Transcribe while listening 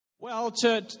Well,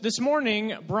 this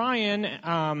morning, Brian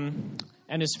and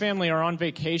his family are on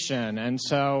vacation, and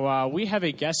so we have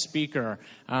a guest speaker.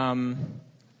 We're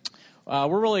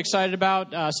really excited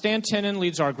about. Stan Tenen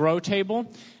leads our Grow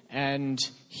Table, and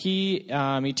he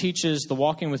teaches the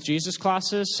Walking with Jesus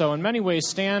classes. So in many ways,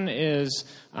 Stan is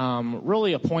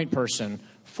really a point person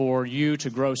for you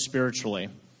to grow spiritually.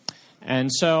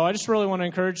 And so I just really want to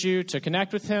encourage you to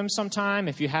connect with him sometime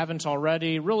if you haven't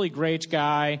already. Really great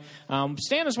guy.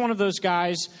 Stan is one of those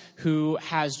guys who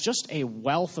has just a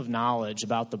wealth of knowledge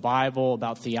about the Bible,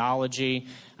 about theology.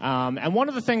 And one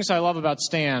of the things I love about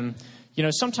Stan,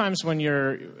 sometimes when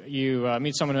you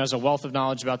meet someone who has a wealth of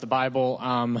knowledge about the Bible,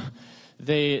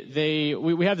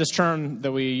 we have this term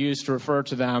that we use to refer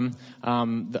to them,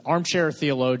 the armchair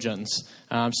theologians,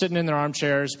 sitting in their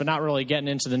armchairs, but not really getting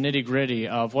into the nitty-gritty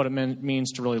of what it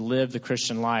means to really live the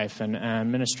Christian life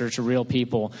and minister to real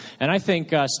people. And I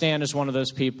think Stan is one of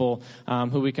those people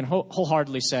who we can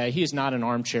wholeheartedly say he is not an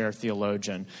armchair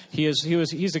theologian. He's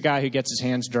a guy who gets his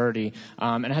hands dirty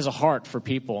and has a heart for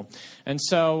people. And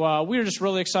so we are just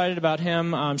really excited about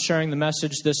him sharing the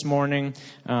message this morning.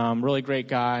 Really great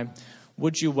guy.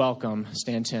 Would you welcome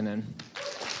Stan Tenen?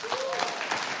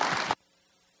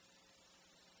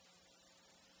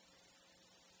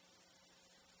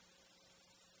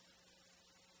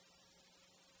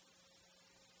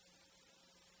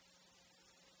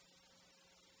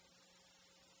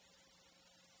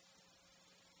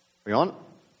 We on?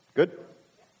 Good?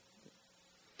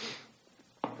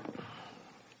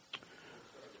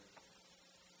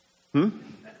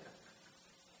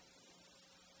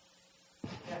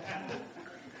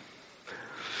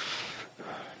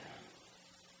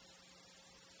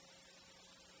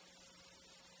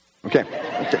 Okay.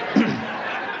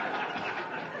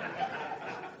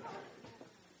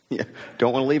 Yeah,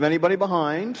 don't want to leave anybody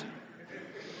behind.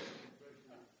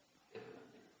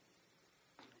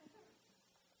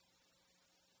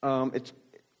 I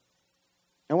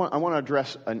want to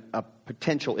address a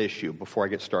potential issue before I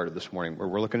get started this morning.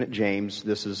 We're looking at James.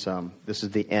 This is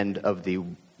the end of the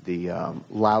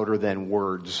Louder Than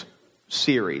Words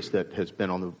series that has been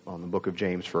on the book of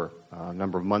James for a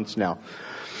number of months now.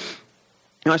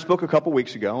 And I spoke a couple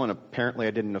weeks ago, and apparently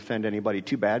I didn't offend anybody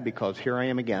too bad because here I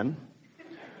am again.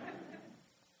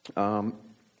 Brian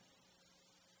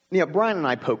and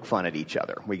I poke fun at each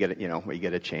other. We get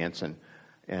a chance,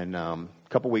 and a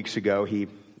couple weeks ago he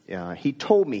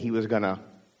told me he was going to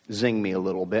zing me a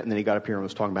little bit, and then he got up here and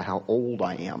was talking about how old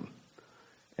I am,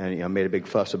 and made a big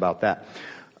fuss about that.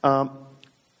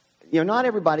 Not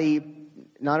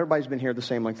everybody's been here the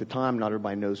same length of time. Not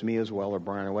everybody knows me as well, or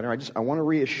Brian, or whatever. I want to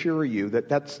reassure you that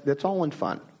that's all in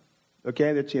fun. Okay,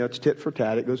 it's tit for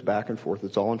tat. It goes back and forth.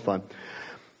 It's all in fun.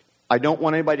 I don't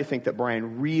want anybody to think that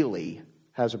Brian really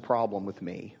has a problem with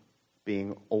me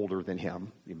being older than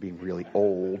him, being really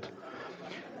old.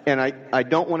 And I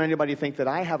don't want anybody to think that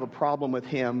I have a problem with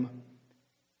him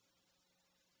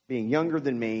being younger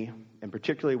than me, and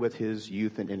particularly with his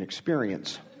youth and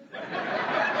inexperience.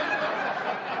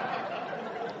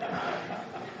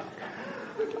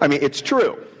 I mean, it's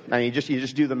true. You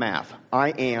just do the math. I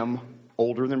am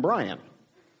older than Brian.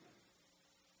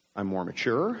 I'm more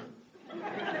mature,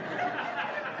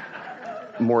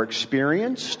 more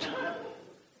experienced,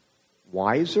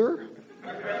 wiser,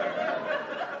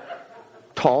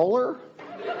 taller,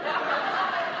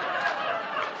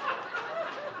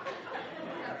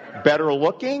 better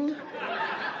looking,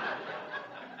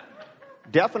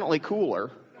 definitely cooler.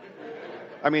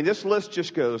 I mean, this list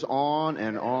just goes on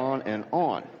and on and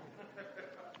on.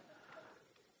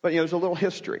 But, there's a little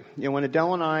history. When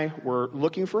Adele and I were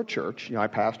looking for a church, I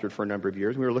pastored for a number of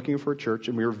years. We were looking for a church,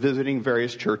 and we were visiting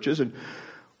various churches, and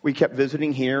we kept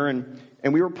visiting here, and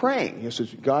we were praying. He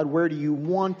says, God, where do you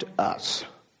want us?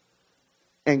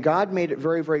 And God made it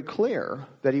very, very clear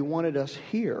that he wanted us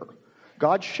here.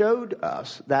 God showed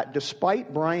us that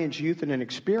despite Brian's youth and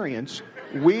inexperience,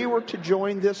 we were to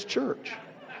join this church.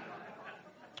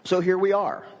 So here we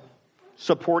are,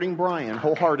 supporting Brian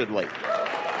wholeheartedly.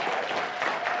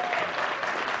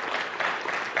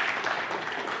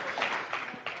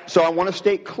 So I want to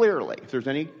state clearly, if there's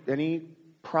any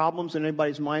problems in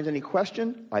anybody's minds, any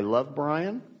question, I love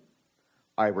Brian.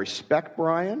 I respect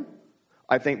Brian.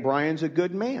 I think Brian's a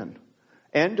good man.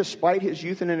 And despite his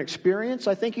youth and inexperience,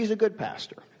 I think he's a good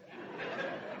pastor.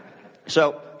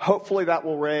 So hopefully that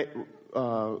will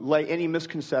lay any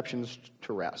misconceptions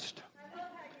to rest.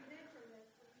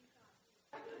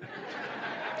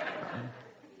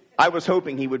 I was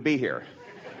hoping he would be here.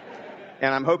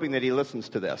 And I'm hoping that he listens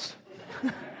to this.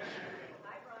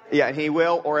 Yeah, he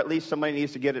will, or at least somebody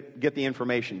needs to get the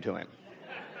information to him.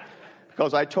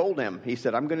 Because I told him, he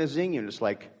said, I'm going to zing you. And it's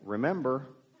like, remember.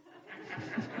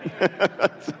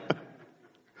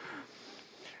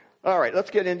 All right, let's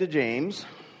get into James.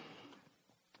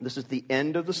 This is the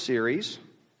end of the series.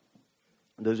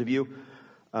 Those of you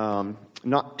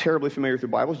not terribly familiar with your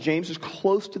Bibles, James is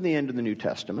close to the end of the New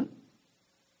Testament.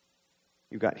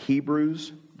 You've got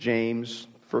Hebrews, James,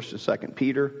 1st and 2nd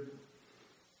Peter.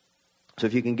 So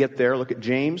if you can get there, look at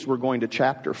James. We're going to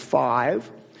chapter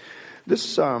 5.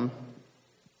 This,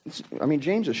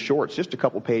 James is short. It's just a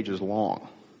couple pages long.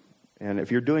 And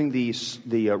if you're doing the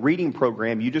reading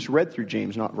program, you just read through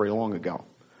James not very long ago.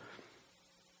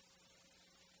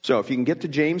 So if you can get to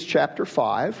James chapter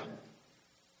 5,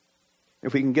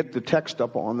 if we can get the text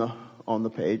up on the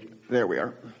page, there we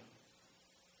are.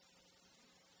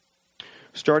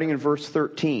 Starting in verse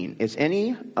 13, is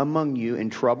any among you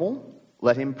in trouble?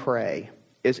 Let him pray.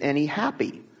 Is any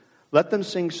happy? Let them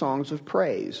sing songs of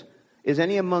praise. Is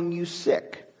any among you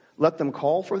sick? Let them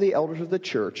call for the elders of the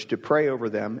church to pray over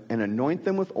them and anoint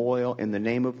them with oil in the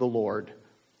name of the Lord.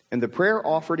 And the prayer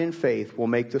offered in faith will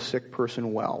make the sick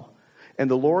person well.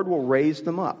 And the Lord will raise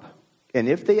them up. And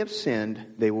if they have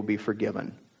sinned, they will be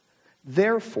forgiven.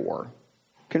 Therefore,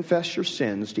 confess your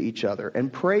sins to each other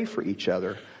and pray for each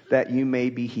other that you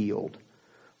may be healed.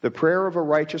 The prayer of a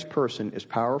righteous person is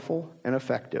powerful and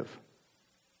effective.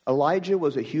 Elijah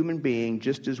was a human being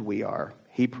just as we are.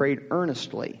 He prayed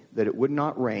earnestly that it would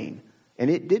not rain, and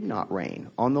it did not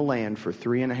rain on the land for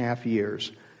 3.5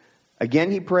 years.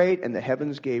 Again he prayed, and the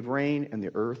heavens gave rain, and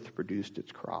the earth produced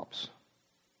its crops.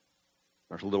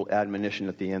 There's a little admonition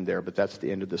at the end there, but that's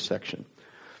the end of this section.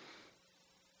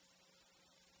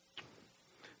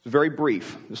 It's very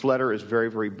brief. This letter is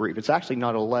very, very brief. It's actually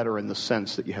not a letter in the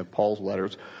sense that you have Paul's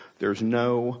letters. There's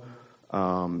no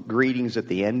greetings at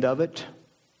the end of it.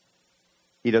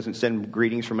 He doesn't send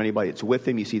greetings from anybody that's with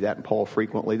him. You see that in Paul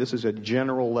frequently. This is a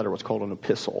general letter, what's called an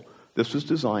epistle. This was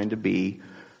designed to be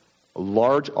a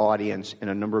large audience in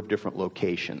a number of different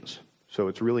locations. So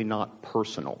it's really not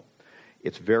personal.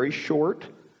 It's very short.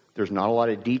 There's not a lot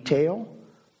of detail.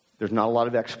 There's not a lot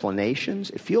of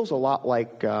explanations. It feels a lot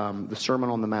like the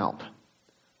Sermon on the Mount.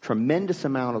 Tremendous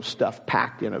amount of stuff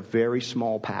packed in a very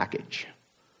small package.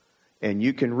 And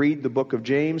you can read the book of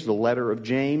James, the letter of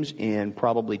James, in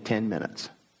probably 10 minutes.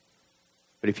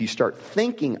 But if you start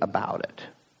thinking about it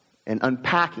and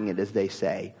unpacking it, as they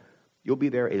say, you'll be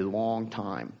there a long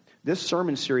time. This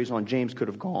sermon series on James could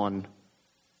have gone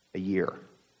a year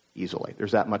easily.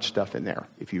 There's that much stuff in there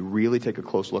if you really take a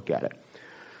close look at it.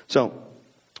 So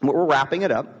we're wrapping it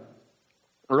up.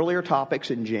 Earlier topics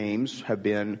in James have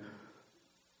been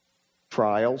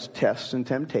trials, tests, and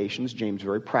temptations. James is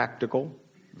very practical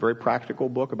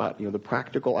book about the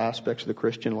practical aspects of the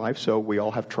Christian life. So we all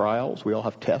have trials, we all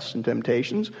have tests and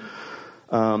temptations.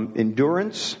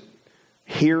 Endurance,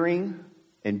 hearing,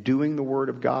 and doing the Word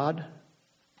of God.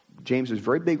 James is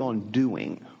very big on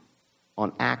doing,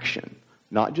 on action.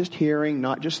 Not just hearing,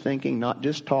 not just thinking, not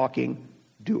just talking.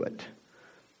 Do it.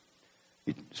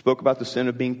 He spoke about the sin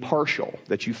of being partial,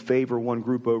 that you favor one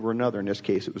group over another. In this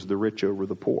case, it was the rich over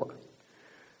the poor.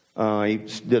 He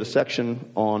did a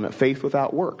section on faith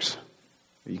without works.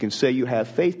 You can say you have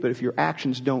faith, but if your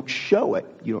actions don't show it,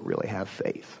 you don't really have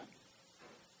faith.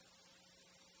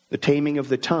 The taming of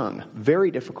the tongue,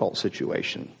 very difficult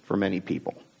situation for many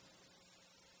people.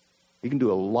 You can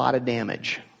do a lot of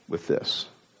damage with this.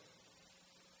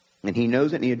 And he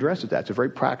knows it and he addresses that. It's a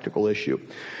very practical issue.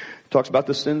 He talks about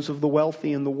the sins of the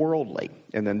wealthy and the worldly.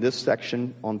 And then this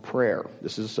section on prayer.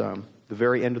 This is the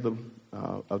very end of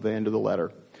the end of the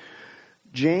letter.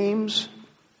 James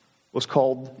was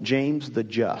called James the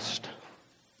Just,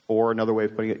 or another way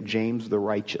of putting it, James the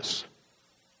Righteous.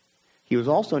 He was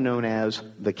also known as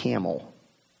the Camel.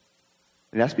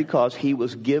 And that's because he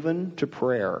was given to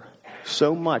prayer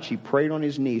so much. He prayed on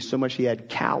his knees so much he had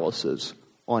calluses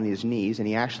on his knees, and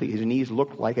his knees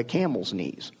looked like a camel's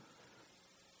knees.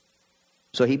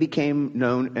 So he became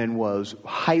known and was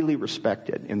highly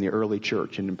respected in the early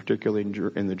church, and particularly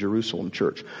in the Jerusalem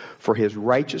church, for his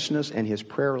righteousness and his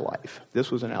prayer life. This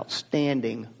was an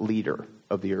outstanding leader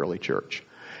of the early church.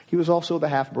 He was also the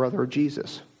half-brother of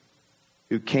Jesus,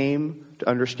 who came to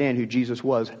understand who Jesus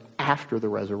was after the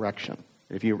resurrection.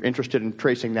 If you're interested in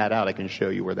tracing that out, I can show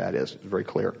you where that is. It's very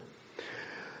clear.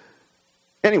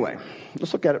 Anyway,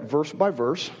 let's look at it verse by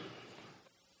verse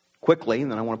quickly,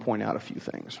 and then I want to point out a few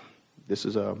things. This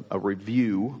is a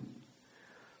review.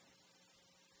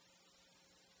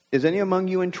 Is any among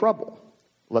you in trouble?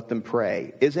 Let them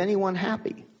pray. Is anyone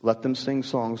happy? Let them sing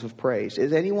songs of praise.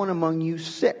 Is anyone among you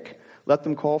sick? Let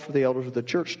them call for the elders of the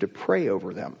church to pray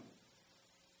over them.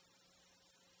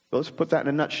 So let's put that in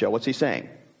a nutshell. What's he saying?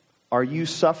 Are you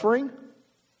suffering?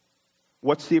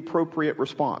 What's the appropriate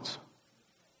response?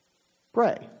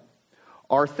 Pray.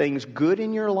 Are things good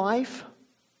in your life?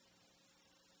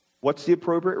 What's the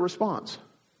appropriate response?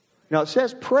 Now it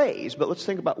says praise, but let's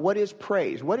think about what is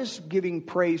praise. What is giving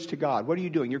praise to God? What are you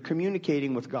doing? You're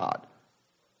communicating with God.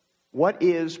 What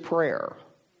is prayer?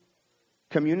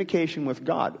 Communication with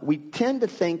God. We tend to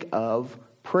think of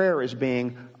prayer as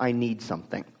being, I need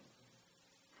something.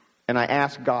 And I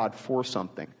ask God for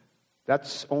something.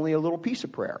 That's only a little piece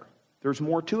of prayer. There's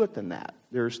more to it than that.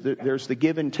 There's the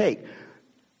give and take.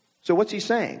 So what's he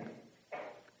saying?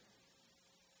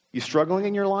 You struggling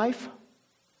in your life?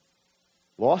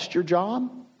 Lost your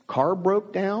job? Car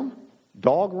broke down?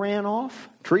 Dog ran off?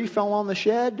 Tree fell on the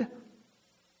shed?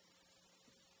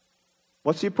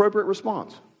 What's the appropriate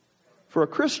response? For a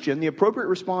Christian, the appropriate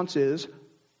response is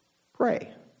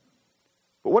pray.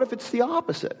 But what if it's the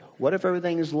opposite? What if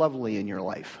everything is lovely in your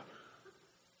life?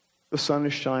 The sun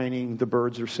is shining, the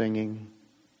birds are singing,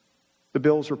 the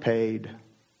bills are paid.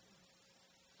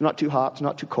 It's not too hot, it's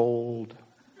not too cold.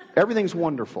 Everything's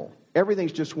wonderful.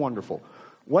 Everything's just wonderful.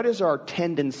 What is our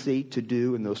tendency to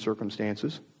do in those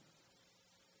circumstances?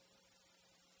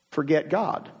 Forget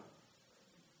God.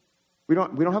 We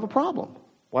don't have a problem.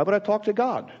 Why would I talk to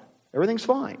God? Everything's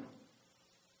fine.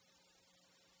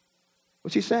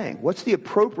 What's he saying? What's the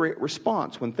appropriate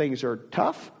response when things are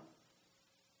tough?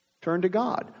 Turn to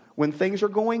God. When things are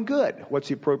going good, what's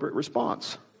the appropriate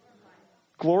response?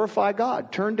 Glorify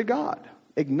God. Turn to God.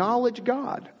 Acknowledge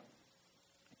God.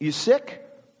 You sick?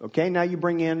 Okay, now you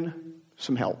bring in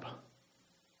some help.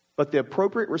 But the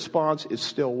appropriate response is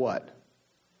still what?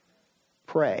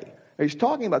 Pray. Now he's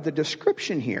talking about the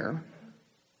description here.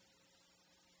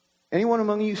 Anyone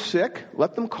among you sick,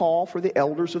 let them call for the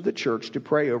elders of the church to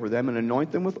pray over them and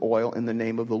anoint them with oil in the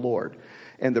name of the Lord.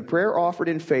 And the prayer offered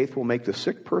in faith will make the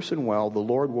sick person well. The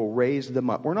Lord will raise them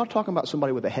up. We're not talking about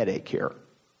somebody with a headache here.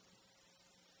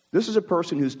 This is a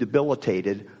person who's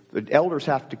debilitated. The elders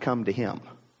have to come to him.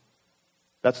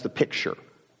 That's the picture.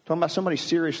 Talking about somebody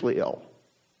seriously ill.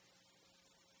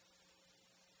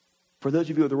 For those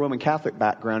of you with a Roman Catholic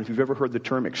background, if you've ever heard the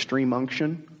term extreme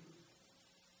unction,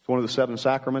 it's one of the 7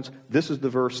 sacraments. This is the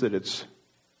verse that it's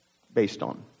based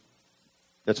on.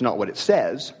 That's not what it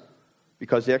says,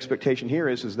 because the expectation here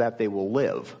is that they will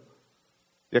live.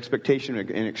 The expectation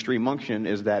in extreme unction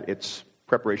is that it's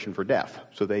preparation for death.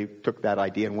 So they took that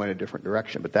idea and went a different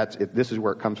direction. But this is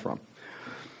where it comes from.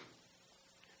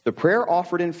 The prayer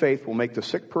offered in faith will make the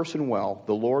sick person well.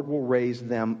 The Lord will raise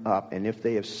them up, and if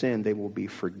they have sinned, they will be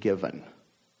forgiven.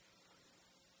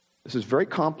 This is a very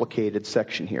complicated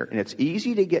section here, and it's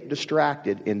easy to get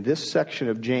distracted in this section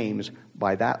of James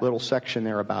by that little section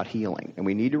there about healing. And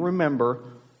we need to remember,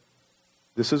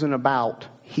 this isn't about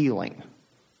healing.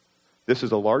 This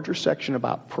is a larger section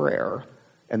about prayer,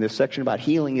 and this section about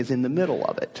healing is in the middle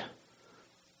of it.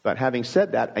 But having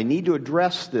said that, I need to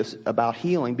address this about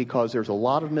healing because there's a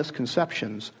lot of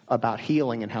misconceptions about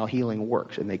healing and how healing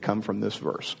works, and they come from this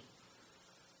verse.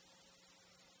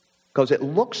 Because it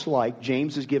looks like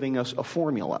James is giving us a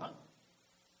formula.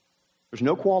 There's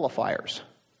no qualifiers.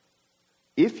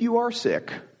 If you are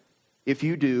sick, if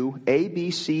you do A, B,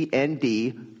 C, and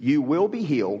D, you will be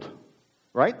healed.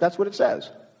 Right? That's what it says.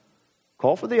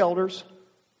 Call for the elders,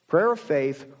 prayer of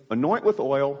faith, anoint with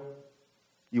oil,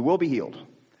 you will be healed.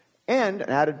 And an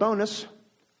added bonus,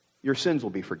 your sins will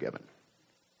be forgiven.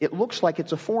 It looks like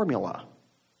it's a formula.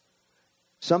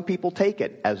 Some people take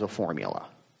it as a formula.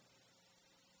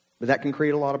 But that can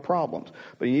create a lot of problems.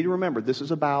 But you need to remember, this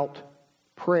is about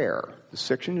prayer. The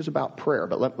section is about prayer.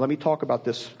 But let me talk about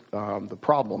this, the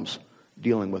problems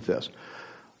dealing with this.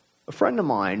 A friend of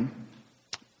mine,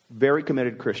 very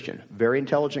committed Christian, very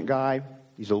intelligent guy.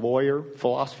 He's a lawyer,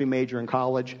 philosophy major in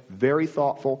college, very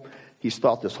thoughtful. He's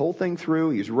thought this whole thing through.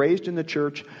 He's raised in the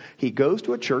church. He goes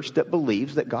to a church that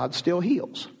believes that God still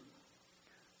heals.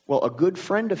 Well, a good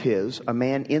friend of his, a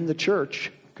man in the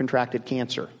church, contracted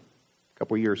cancer a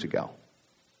couple of years ago.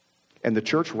 And the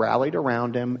church rallied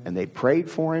around him, and they prayed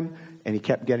for him, and he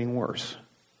kept getting worse.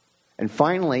 And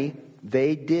finally,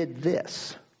 they did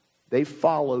this. They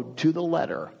followed to the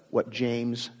letter what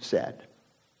James said.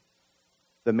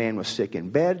 The man was sick in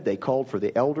bed. They called for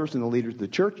the elders and the leaders of the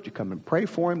church to come and pray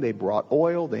for him. They brought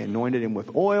oil. They anointed him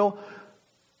with oil.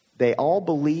 They all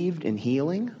believed in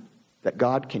healing, that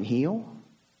God can heal.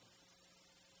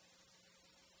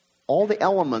 All the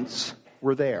elements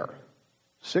were there.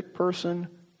 Sick person,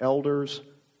 elders,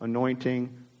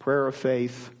 anointing, prayer of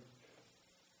faith.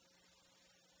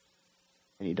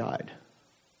 And he died.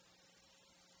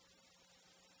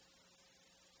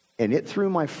 And it threw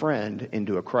my friend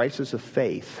into a crisis of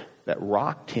faith that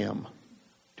rocked him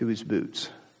to his boots.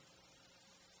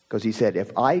 Because he said,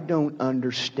 if I don't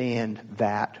understand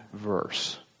that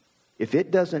verse, if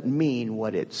it doesn't mean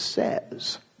what it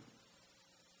says,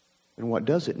 then what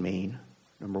does it mean?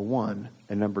 Number one.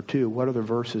 And number two, what other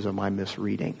verses am I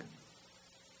misreading?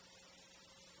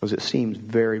 Because it seems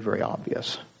very, very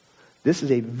obvious. This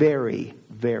is a very,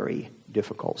 very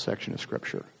difficult section of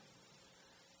Scripture.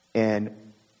 And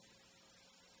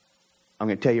I'm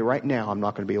going to tell you right now, I'm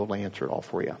not going to be able to answer it all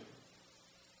for you.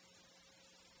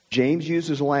 James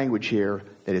uses language here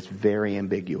that is very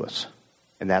ambiguous.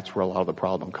 And that's where a lot of the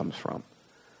problem comes from.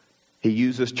 He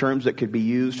uses terms that could be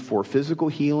used for physical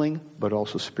healing, but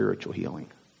also spiritual healing.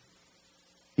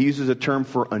 He uses a term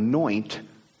for anoint,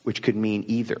 which could mean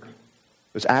either.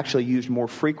 It's actually used more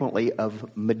frequently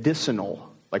of medicinal,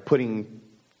 like putting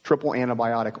triple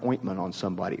antibiotic ointment on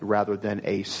somebody, rather than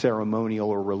a ceremonial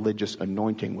or religious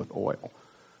anointing with oil.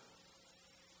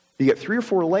 You get 3 or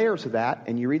 4 layers of that,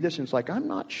 and you read this and it's like, I'm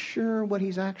not sure what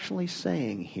he's actually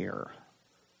saying here.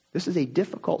 This is a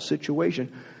difficult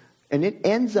situation. And it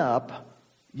ends up,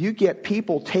 you get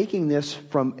people taking this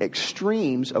from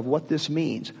extremes of what this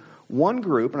means. One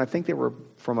group, and I think they were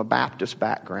from a Baptist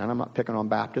background, I'm not picking on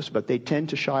Baptists, but they tend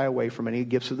to shy away from any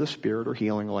gifts of the Spirit or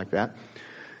healing like that.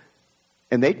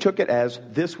 And they took it as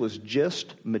this was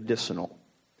just medicinal.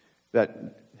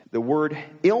 That the word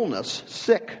illness,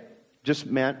 sick, just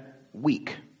meant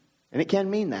weak. And it can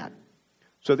mean that.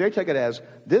 So they took it as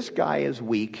this guy is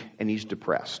weak and he's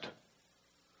depressed.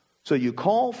 So you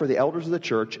call for the elders of the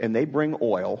church and they bring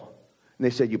oil. And they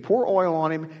said you pour oil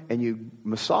on him and you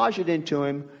massage it into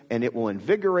him and it will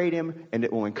invigorate him and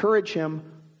it will encourage him.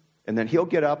 And then he'll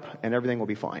get up and everything will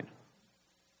be fine.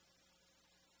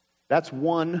 That's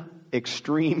one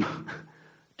extreme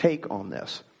take on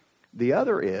this. The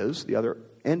other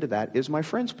end of that is my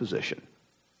friend's position.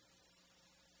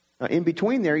 Now, in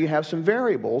between there, you have some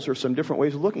variables or some different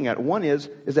ways of looking at it. One is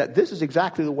that this is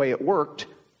exactly the way it worked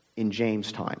in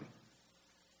James' time.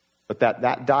 But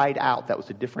that died out. That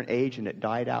was a different age, and it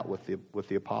died out with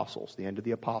the apostles, the end of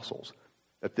the apostles.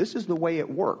 That this is the way it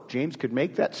worked. James could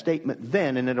make that statement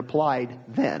then, and it applied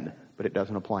then, but it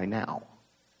doesn't apply now.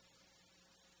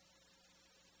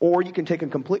 Or you can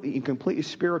completely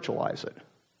spiritualize it.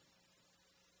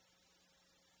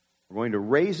 We're going to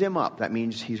raise him up. That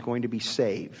means he's going to be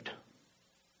saved.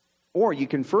 Or you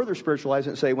can further spiritualize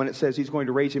it and say when it says he's going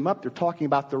to raise him up, they're talking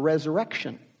about the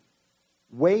resurrection.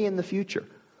 Way in the future.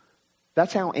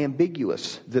 That's how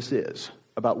ambiguous this is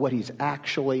about what he's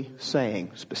actually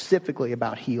saying, specifically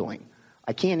about healing.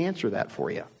 I can't answer that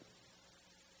for you.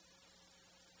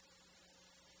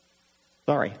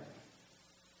 Sorry.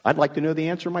 I'd like to know the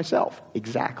answer myself.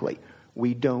 Exactly.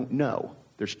 We don't know.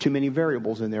 There's too many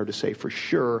variables in there to say for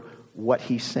sure what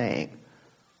he's saying.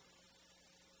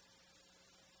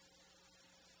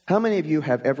 How many of you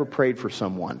have ever prayed for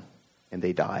someone and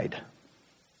they died?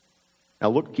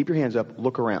 Now look, keep your hands up,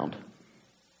 look around.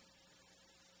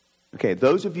 Okay,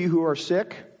 those of you who are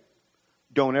sick,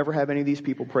 don't ever have any of these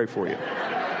people pray for you.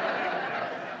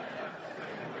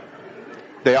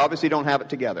 They obviously don't have it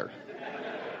together.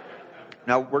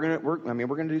 Now we're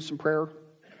gonna do some prayer.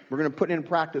 We're going to put in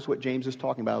practice what James is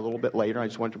talking about a little bit later. I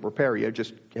just want to prepare you.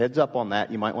 Just heads up on that.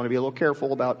 You might want to be a little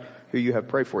careful about who you have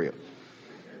pray for you.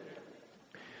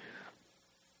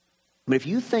 But if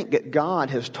you think that God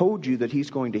has told you that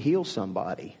he's going to heal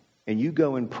somebody, and you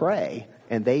go and pray,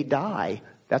 and they die,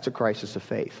 that's a crisis of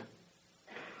faith.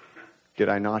 Did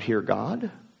I not hear God?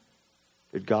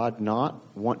 Did God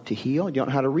not want to heal? You don't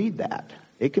know how to read that.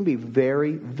 It can be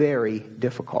very, very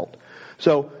difficult.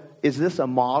 So, is this a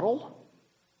model?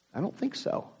 I don't think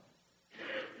so.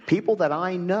 People that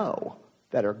I know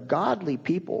that are godly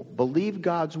people, believe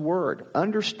God's word,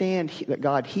 understand that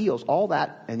God heals, all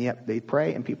that, and yet they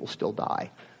pray and people still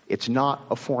die. It's not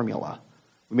a formula.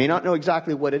 We may not know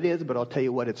exactly what it is, but I'll tell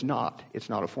you what it's not. It's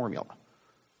not a formula.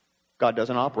 God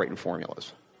doesn't operate in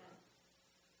formulas.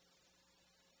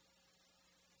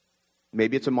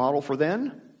 Maybe it's a model for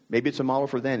then. Maybe it's a model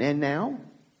for then and now.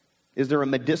 Is there a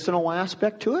medicinal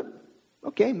aspect to it?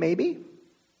 Okay, maybe.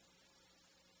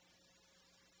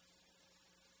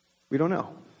 We don't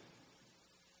know.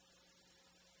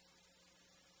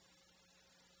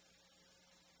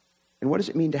 And what does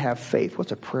it mean to have faith?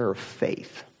 What's a prayer of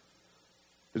faith?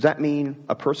 Does that mean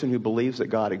a person who believes that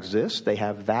God exists, they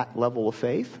have that level of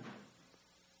faith?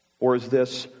 Or is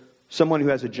this someone who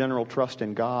has a general trust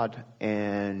in God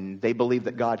and they believe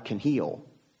that God can heal?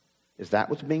 Is that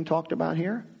what's being talked about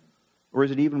here? Or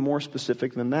is it even more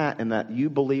specific than that, in that you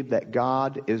believe that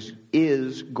God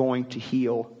is going to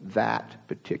heal that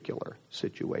particular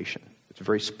situation? It's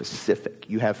very specific.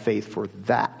 You have faith for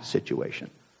that situation.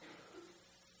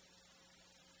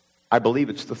 I believe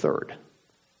it's the third.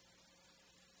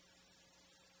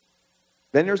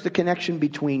 Then there's the connection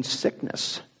between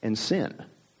sickness and sin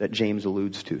that James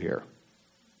alludes to here.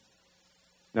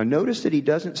 Now notice that he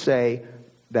doesn't say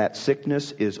that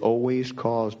sickness is always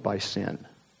caused by sin.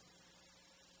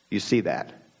 You see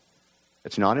that?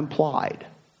 It's not implied.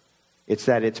 It's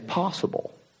that it's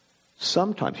possible.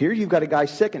 Sometimes. Here you've got a guy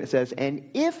sick and it says, and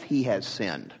if he has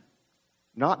sinned,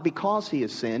 not because he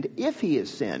has sinned, if he has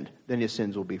sinned, then his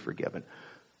sins will be forgiven.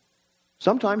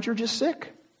 Sometimes you're just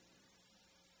sick.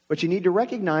 But you need to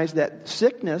recognize that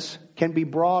sickness can be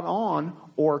brought on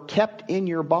or kept in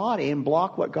your body and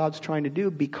block what God's trying to do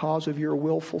because of your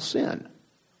willful sin.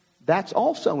 That's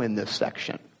also in this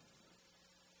section.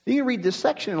 You can read this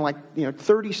section in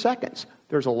 30 seconds.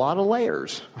 There's a lot of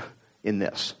layers in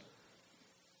this.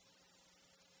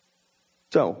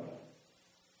 So,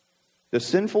 does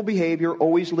sinful behavior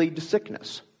always lead to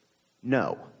sickness?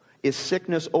 No. Is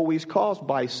sickness always caused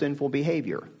by sinful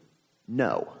behavior?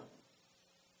 No.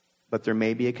 But there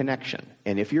may be a connection.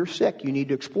 And if you're sick, you need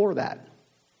to explore that.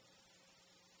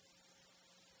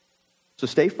 So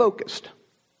stay focused.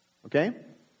 Okay?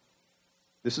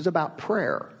 This is about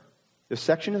prayer. This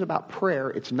section is about prayer.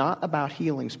 It's not about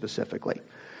healing specifically.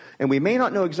 And we may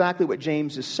not know exactly what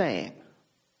James is saying.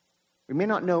 We may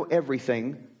not know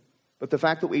everything, but the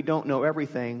fact that we don't know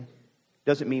everything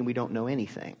doesn't mean we don't know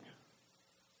anything.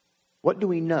 What do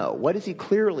we know? What is he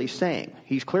clearly saying?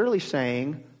 He's clearly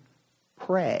saying,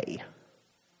 pray.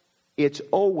 It's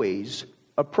always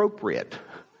appropriate.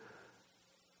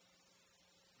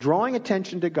 Drawing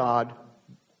attention to God,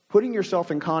 putting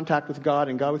yourself in contact with God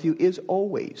and God with you is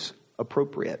always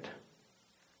appropriate.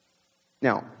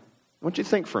 Now, I want you to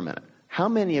think for a minute. How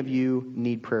many of you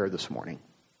need prayer this morning?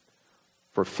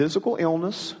 For physical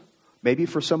illness, maybe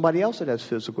for somebody else that has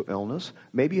physical illness,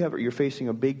 maybe you're facing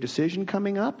a big decision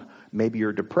coming up, maybe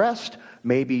you're depressed,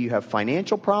 maybe you have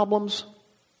financial problems.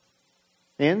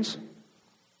 Hands?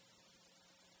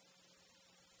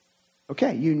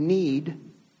 Okay, you need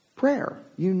prayer.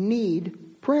 You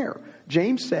need prayer.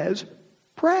 James says,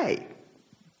 pray.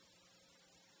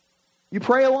 You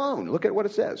pray alone. Look at what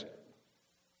it says.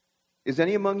 Is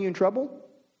any among you in trouble?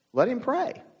 Let him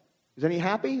pray. Is any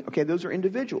happy? Okay, those are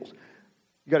individuals.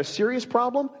 You got a serious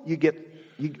problem? You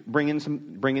bring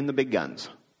in the big guns.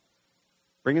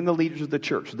 Bring in the leaders of the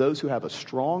church, those who have a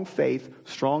strong faith,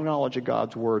 strong knowledge of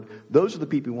God's word. Those are the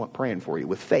people you want praying for you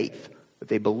with faith, that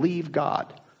they believe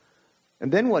God.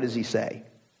 And then what does he say?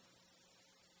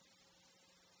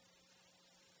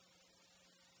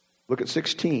 Look at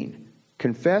 16.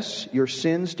 Confess your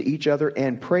sins to each other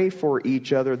and pray for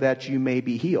each other that you may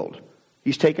be healed.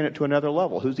 He's taken it to another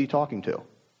level. Who's he talking to?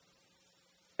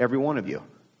 Every one of you.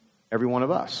 Every one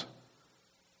of us.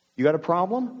 You got a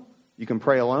problem? You can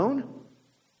pray alone.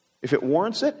 If it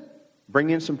warrants it,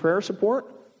 bring in some prayer support.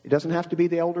 It doesn't have to be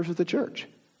the elders of the church.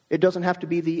 It doesn't have to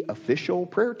be the official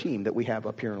prayer team that we have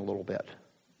up here in a little bit.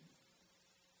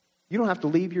 You don't have to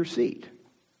leave your seat.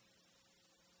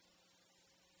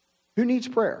 Who needs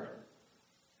prayer?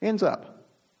 Hands up.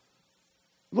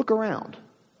 Look around.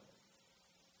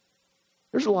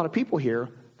 There's a lot of people here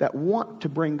that want to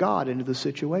bring God into the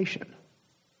situation.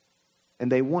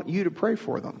 And they want you to pray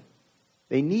for them.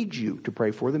 They need you to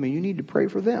pray for them, and you need to pray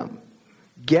for them.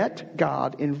 Get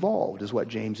God involved, is what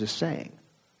James is saying.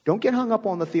 Don't get hung up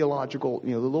on the theological,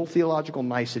 the little theological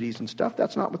niceties and stuff.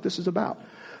 That's not what this is about.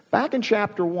 Back in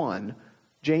chapter 1,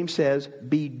 James says,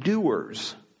 be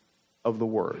doers of the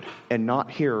word and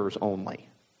not hearers only.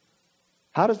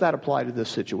 How does that apply to this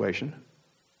situation?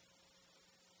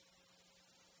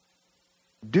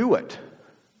 Do it.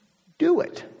 Do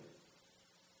it.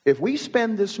 If we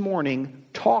spend this morning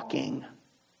talking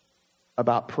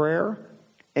about prayer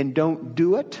and don't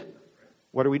do it,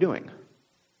 what are we doing?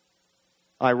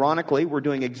 Ironically, we're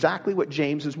doing exactly what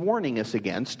James is warning us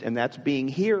against, and that's being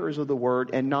hearers of the word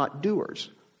and not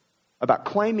doers. About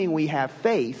claiming we have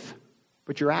faith,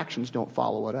 but your actions don't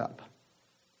follow it up.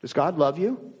 Does God love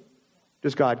you?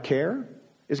 Does God care?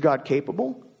 Is God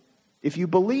capable? If you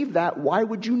believe that, why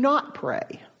would you not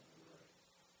pray?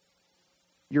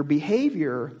 Your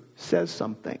behavior says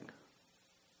something.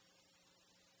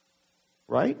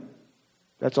 Right?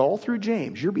 That's all through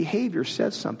James. Your behavior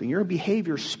says something. Your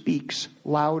behavior speaks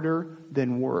louder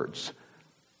than words.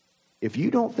 If you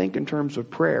don't think in terms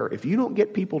of prayer, if you don't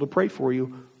get people to pray for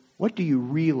you, what do you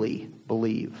really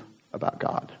believe about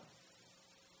God?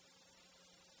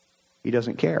 He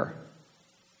doesn't care.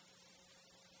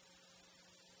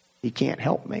 He can't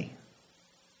help me.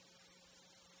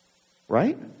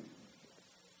 Right?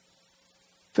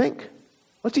 Think.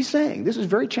 What's he saying? This is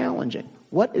very challenging.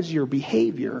 What is your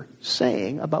behavior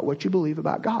saying about what you believe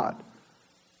about God?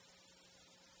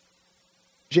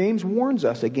 James warns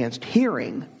us against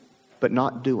hearing but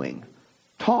not doing,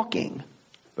 talking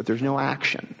but there's no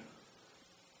action.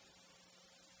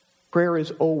 Prayer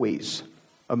is always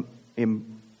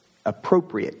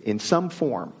appropriate in some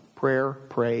form. Prayer,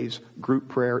 praise, group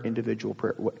prayer, individual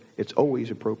prayer. It's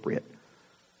always appropriate.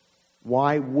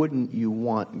 Why wouldn't you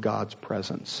want God's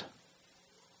presence?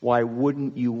 Why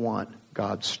wouldn't you want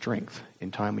God's strength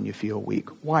in time when you feel weak?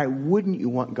 Why wouldn't you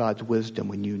want God's wisdom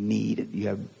when you need it? You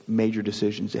have major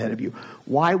decisions ahead of you.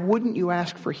 Why wouldn't you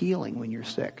ask for healing when you're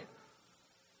sick?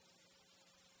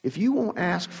 If you won't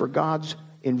ask for God's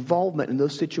involvement in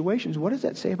those situations, what does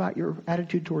that say about your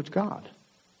attitude towards God?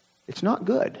 It's not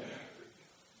good.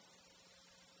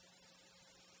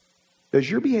 Does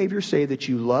your behavior say that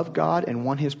you love God and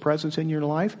want His presence in your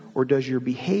life? Or does your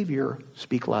behavior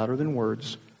speak louder than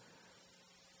words?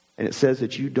 And it says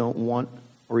that you don't want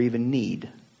or even need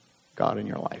God in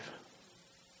your life.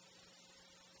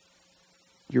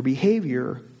 Your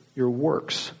behavior, your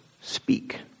works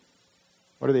speak.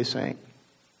 What are they saying?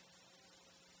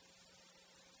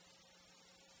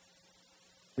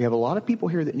 We have a lot of people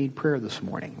here that need prayer this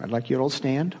morning. I'd like you all to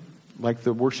stand. I'd like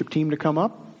the worship team to come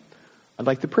up. I'd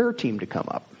like the prayer team to come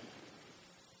up.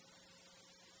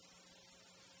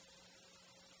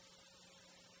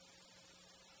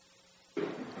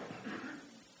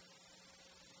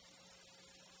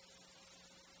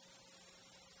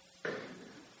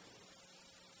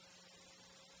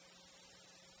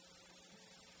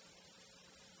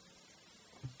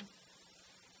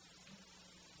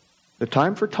 The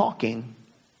time for talking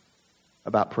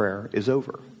about prayer is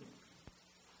over.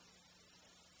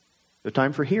 The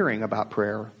time for hearing about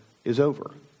prayer is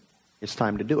over. It's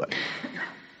time to do it.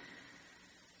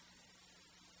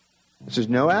 This is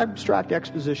no abstract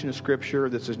exposition of Scripture.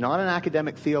 This is not an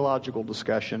academic theological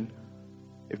discussion.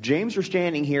 If James were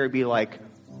standing here, it'd be like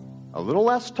a little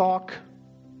less talk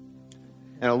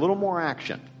and a little more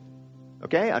action.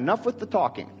 Okay? Enough with the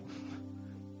talking.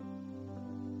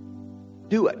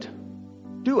 Do it.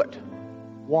 Do it.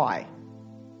 Why?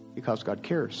 Because God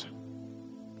cares.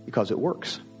 Because it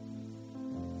works.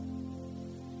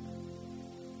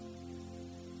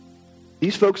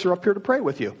 These folks are up here to pray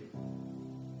with you.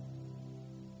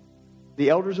 The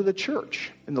elders of the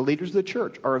church and the leaders of the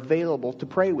church are available to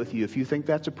pray with you if you think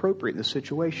that's appropriate in the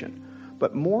situation.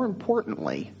 But more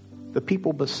importantly, the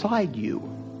people beside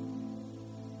you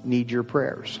need your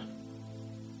prayers.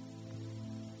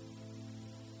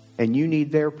 And you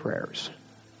need their prayers.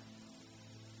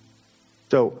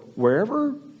 So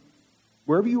wherever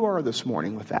you are this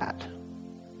morning with that,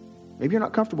 maybe you're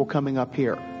not comfortable coming up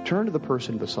here. Turn to the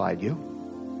person beside you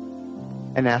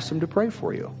and ask them to pray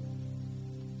for you.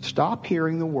 Stop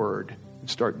hearing the word and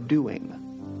start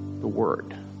doing the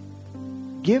word.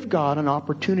 Give God an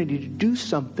opportunity to do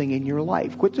something in your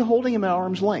life. Quit holding Him at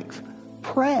arm's length.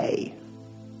 Pray.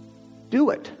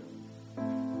 Do it.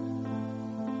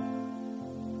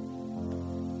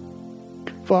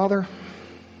 Father,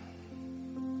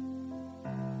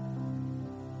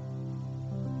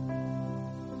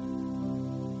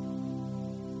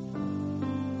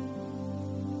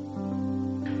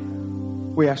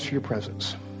 we ask for your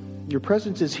presence. Your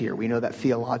presence is here. We know that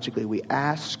theologically. We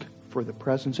ask for the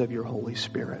presence of your Holy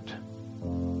Spirit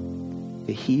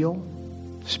to heal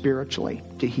spiritually,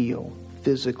 to heal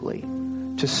physically,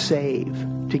 to save,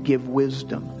 to give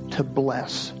wisdom, to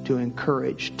bless, to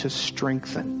encourage, to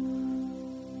strengthen.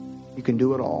 You can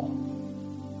do it all.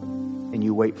 And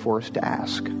you wait for us to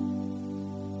ask.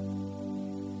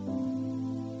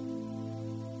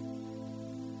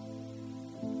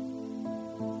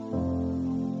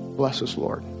 Bless us,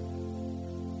 Lord,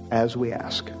 as we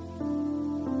ask.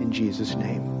 In Jesus'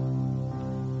 name.